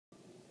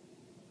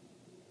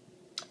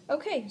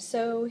Okay,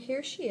 so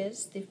here she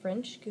is, the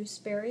French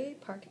Gooseberry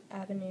Park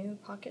Avenue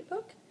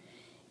pocketbook,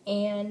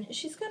 and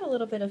she's got a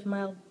little bit of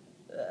mild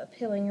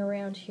pilling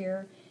around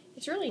here.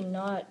 It's really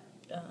not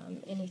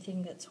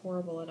anything that's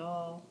horrible at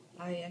all.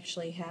 I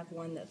actually have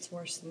one that's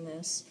worse than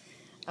this.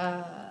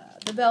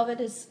 The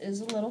velvet is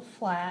a little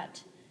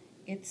flat.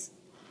 It's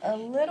a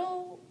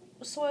little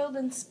soiled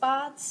in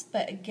spots,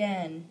 but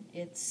again,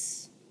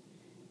 it's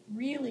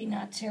really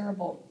not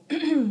terrible.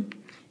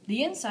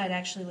 The inside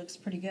actually looks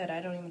pretty good.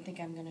 I don't even think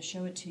I'm going to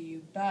show it to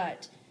you,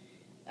 but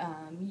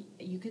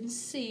you can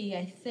see,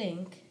 I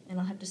think, and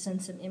I'll have to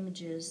send some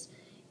images,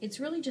 it's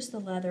really just the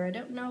leather. I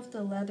don't know if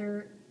the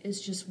leather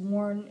is just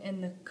worn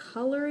and the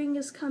coloring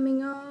is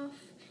coming off.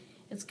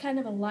 It's kind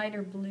of a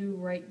lighter blue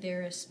right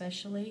there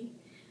especially,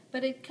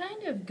 but it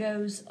kind of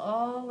goes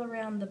all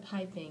around the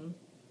piping.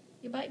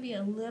 It might be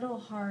a little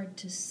hard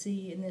to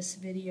see in this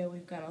video.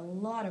 We've got a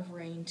lot of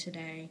rain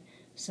today,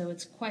 so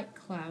it's quite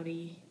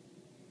cloudy.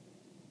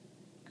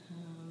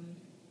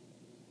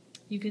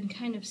 You can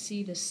kind of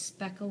see the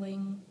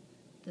speckling,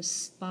 the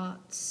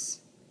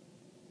spots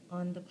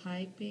on the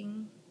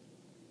piping.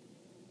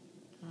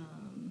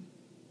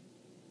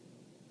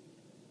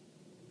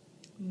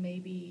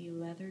 Maybe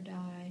leather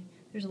dye.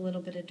 There's a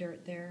little bit of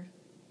dirt there.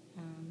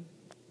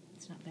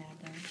 It's not bad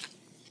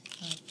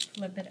though. I'll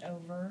flip it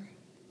over,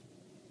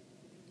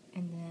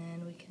 and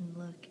then we can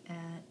look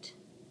at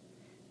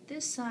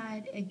this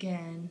side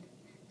again.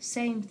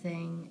 Same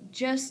thing,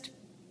 just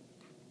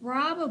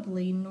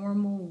probably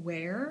normal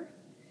wear.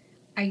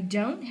 I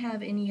don't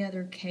have any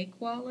other cake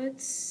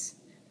wallets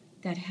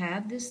that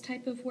have this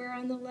type of wear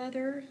on the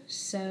leather,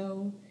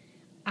 so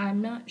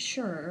I'm not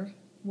sure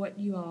what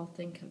you all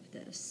think of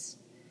this.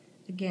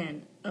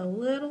 Again, a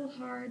little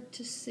hard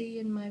to see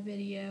in my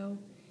video,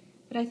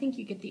 but I think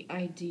you get the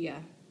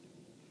idea.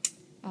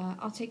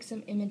 I'll take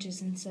some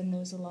images and send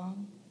those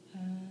along.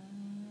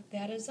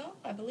 That is all,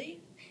 I believe.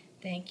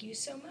 Thank you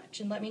so much,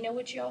 and let me know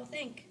what you all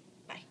think.